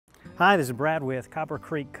Hi, this is Brad with Copper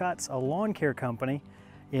Creek Cuts, a lawn care company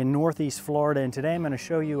in Northeast Florida, and today I'm going to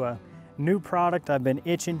show you a new product I've been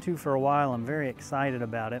itching to for a while. I'm very excited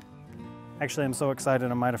about it. Actually, I'm so excited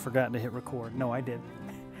I might have forgotten to hit record. No, I did.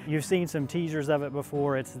 You've seen some teasers of it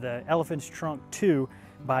before. It's the Elephant's Trunk 2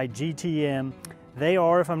 by GTM. They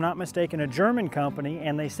are, if I'm not mistaken, a German company,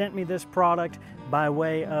 and they sent me this product by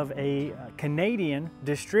way of a Canadian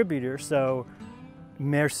distributor. So,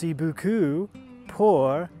 merci beaucoup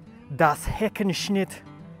pour das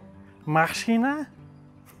Heckenschnittmaschine.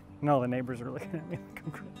 No, the neighbors are looking at me like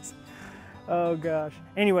I'm crazy. Oh gosh.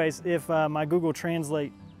 Anyways, if my Google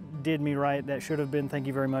Translate did me right, that should have been thank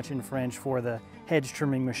you very much in French for the hedge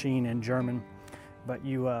trimming machine in German. But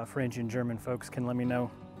you French and German folks can let me know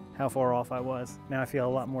how far off I was. Now I feel a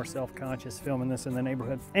lot more self-conscious filming this in the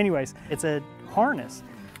neighborhood. Anyways, it's a harness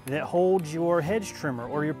that holds your hedge trimmer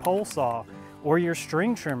or your pole saw or your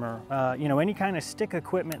string trimmer, you know, any kind of stick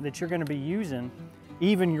equipment that you're going to be using,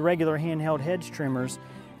 even your regular handheld hedge trimmers.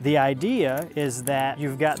 The idea is that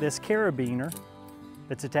you've got this carabiner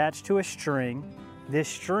that's attached to a string. This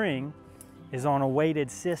string is on a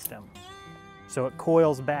weighted system, so it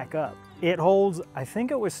coils back up. It holds, I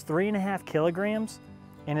think it was 3.5 kilograms,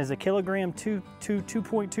 and is a kilogram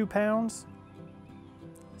 2.2 pounds.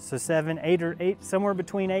 So 7, 8, or 8, somewhere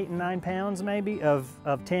between 8 and 9 pounds maybe of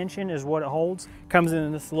tension is what it holds. Comes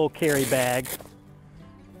in this little carry bag.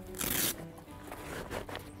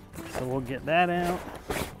 So we'll get that out.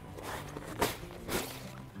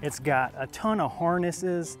 It's got a ton of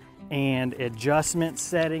harnesses and adjustment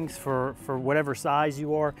settings for whatever size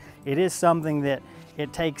you are. It is something that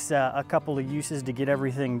it takes a couple of uses to get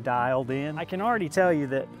everything dialed in. I can already tell you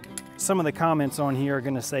that some of the comments on here are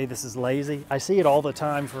gonna say this is lazy. I see it all the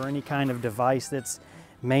time for any kind of device that's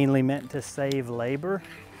mainly meant to save labor.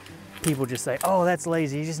 People just say, oh, that's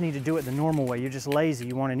lazy. You just need to do it the normal way. You're just lazy.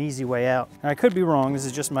 You want an easy way out. Now, I could be wrong. This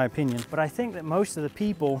is just my opinion. But I think that most of the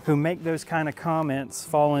people who make those kind of comments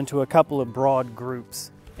fall into a couple of broad groups.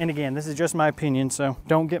 And again, this is just my opinion, so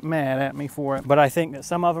don't get mad at me for it. But I think that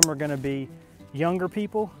some of them are gonna be younger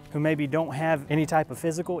people who maybe don't have any type of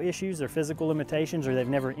physical issues or physical limitations, or they've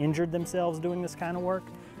never injured themselves doing this kind of work.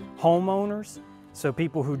 Homeowners, so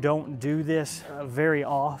people who don't do this very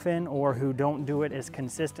often or who don't do it as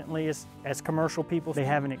consistently as commercial people. They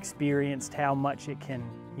haven't experienced how much it can,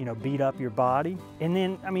 you know, beat up your body. And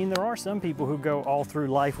then, I mean, there are some people who go all through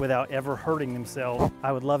life without ever hurting themselves.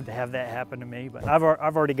 I would love to have that happen to me, but I've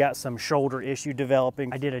already got some shoulder issue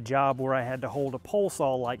developing. I did a job where I had to hold a pole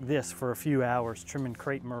saw like this for a few hours, trimming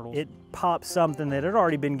crepe myrtles. It popped something that had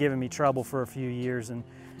already been giving me trouble for a few years, and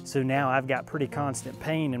so now I've got pretty constant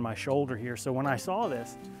pain in my shoulder here. So when I saw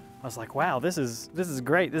this, I was like, wow, this is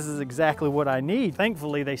great. This is exactly what I need.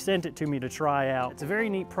 Thankfully, they sent it to me to try out. It's a very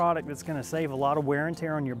neat product that's gonna save a lot of wear and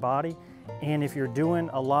tear on your body. And if you're doing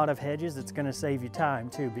a lot of hedges, it's gonna save you time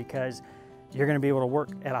too, because you're gonna be able to work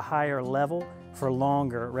at a higher level for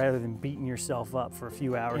longer rather than beating yourself up for a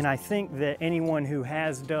few hours. And I think that anyone who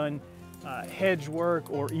has done hedge work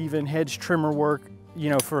or even hedge trimmer work, you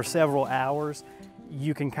know, for several hours,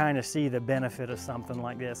 you can kind of see the benefit of something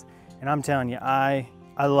like this. And I'm telling you, I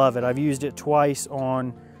love it. I've used it twice.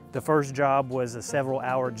 On the first job was a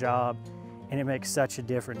several-hour job, and it makes such a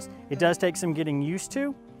difference. It does take some getting used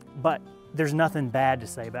to, but there's nothing bad to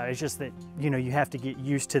say about it. It's just that, you know, you have to get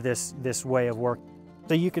used to this way of work.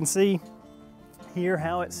 So you can see here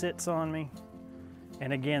how it sits on me.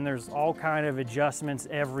 And again, there's all kind of adjustments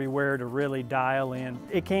everywhere to really dial in.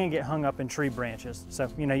 It can get hung up in tree branches, so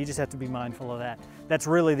you know, you just have to be mindful of that. That's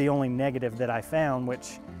really the only negative that I found,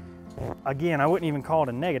 which, again, I wouldn't even call it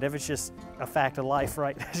a negative. It's just a fact of life,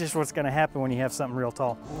 right? That's just what's gonna happen when you have something real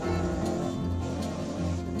tall.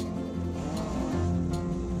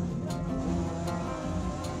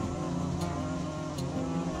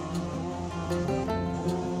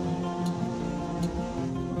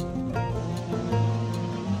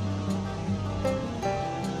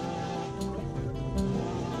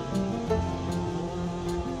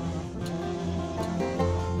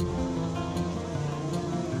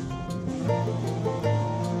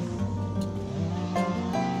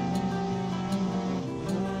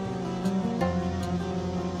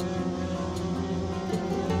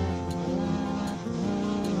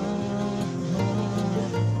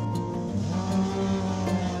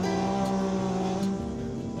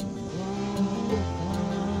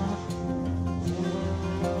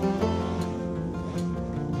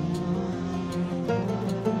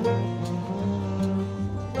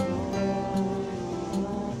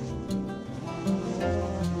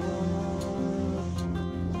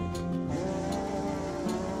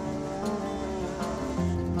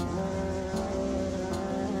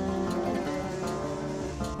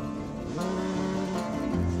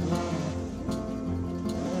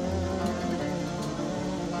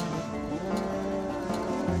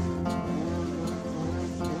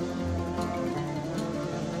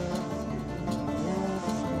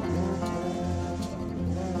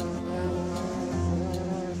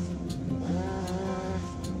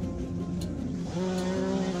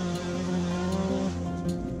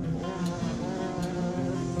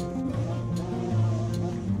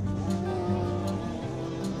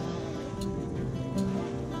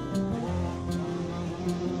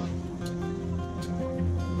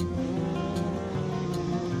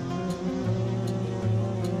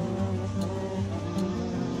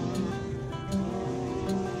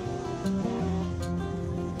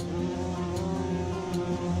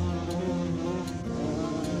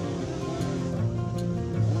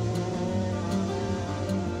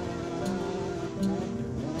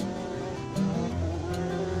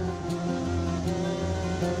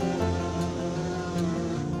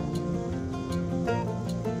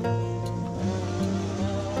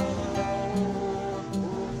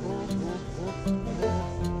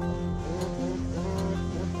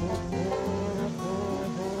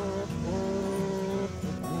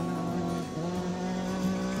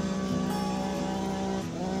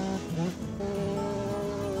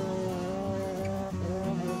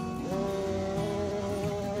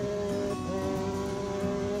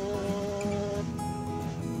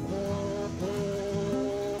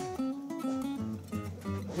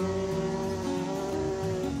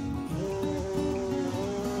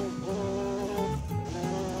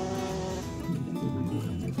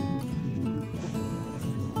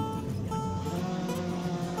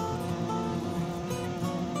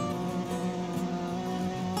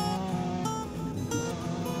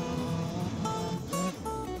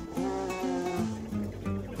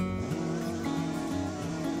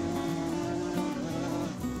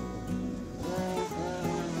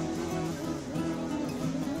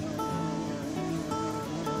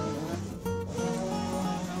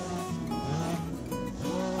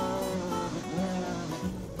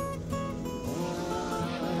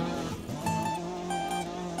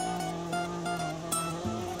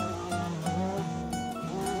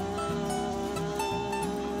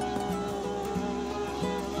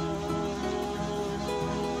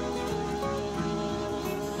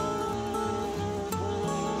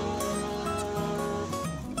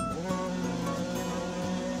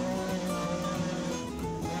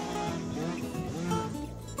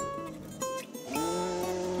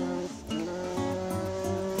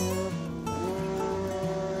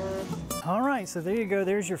 right, so there you go.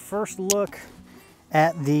 There's your first look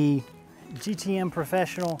at the GTM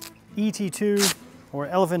Professional ET2 or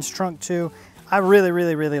Elephant's Trunk 2. I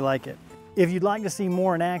really like it. If you'd like to see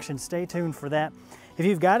more in action, stay tuned for that. If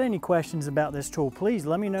you've got any questions about this tool, please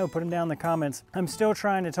let me know, put them down in the comments. I'm still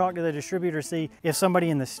trying to talk to the distributor, see if somebody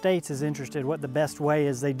in the States is interested, what the best way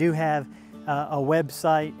is. They do have a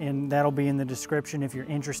website, and that'll be in the description if you're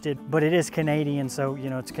interested, but it is Canadian, so you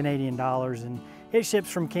know, it's Canadian dollars, and it ships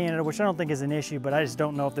from Canada, which I don't think is an issue, but I just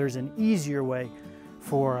don't know if there's an easier way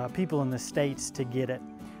for people in the States to get it.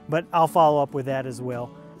 But I'll follow up with that as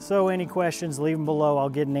well. So any questions, leave them below. I'll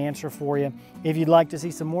get an answer for you. If you'd like to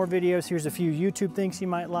see some more videos, here's a few YouTube things you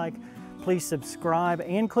might like. Please subscribe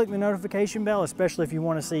and click the notification bell, especially if you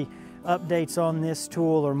want to see updates on this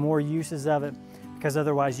tool or more uses of it, because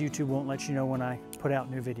otherwise YouTube won't let you know when I put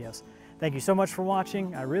out new videos. Thank you so much for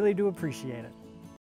watching. I really do appreciate it.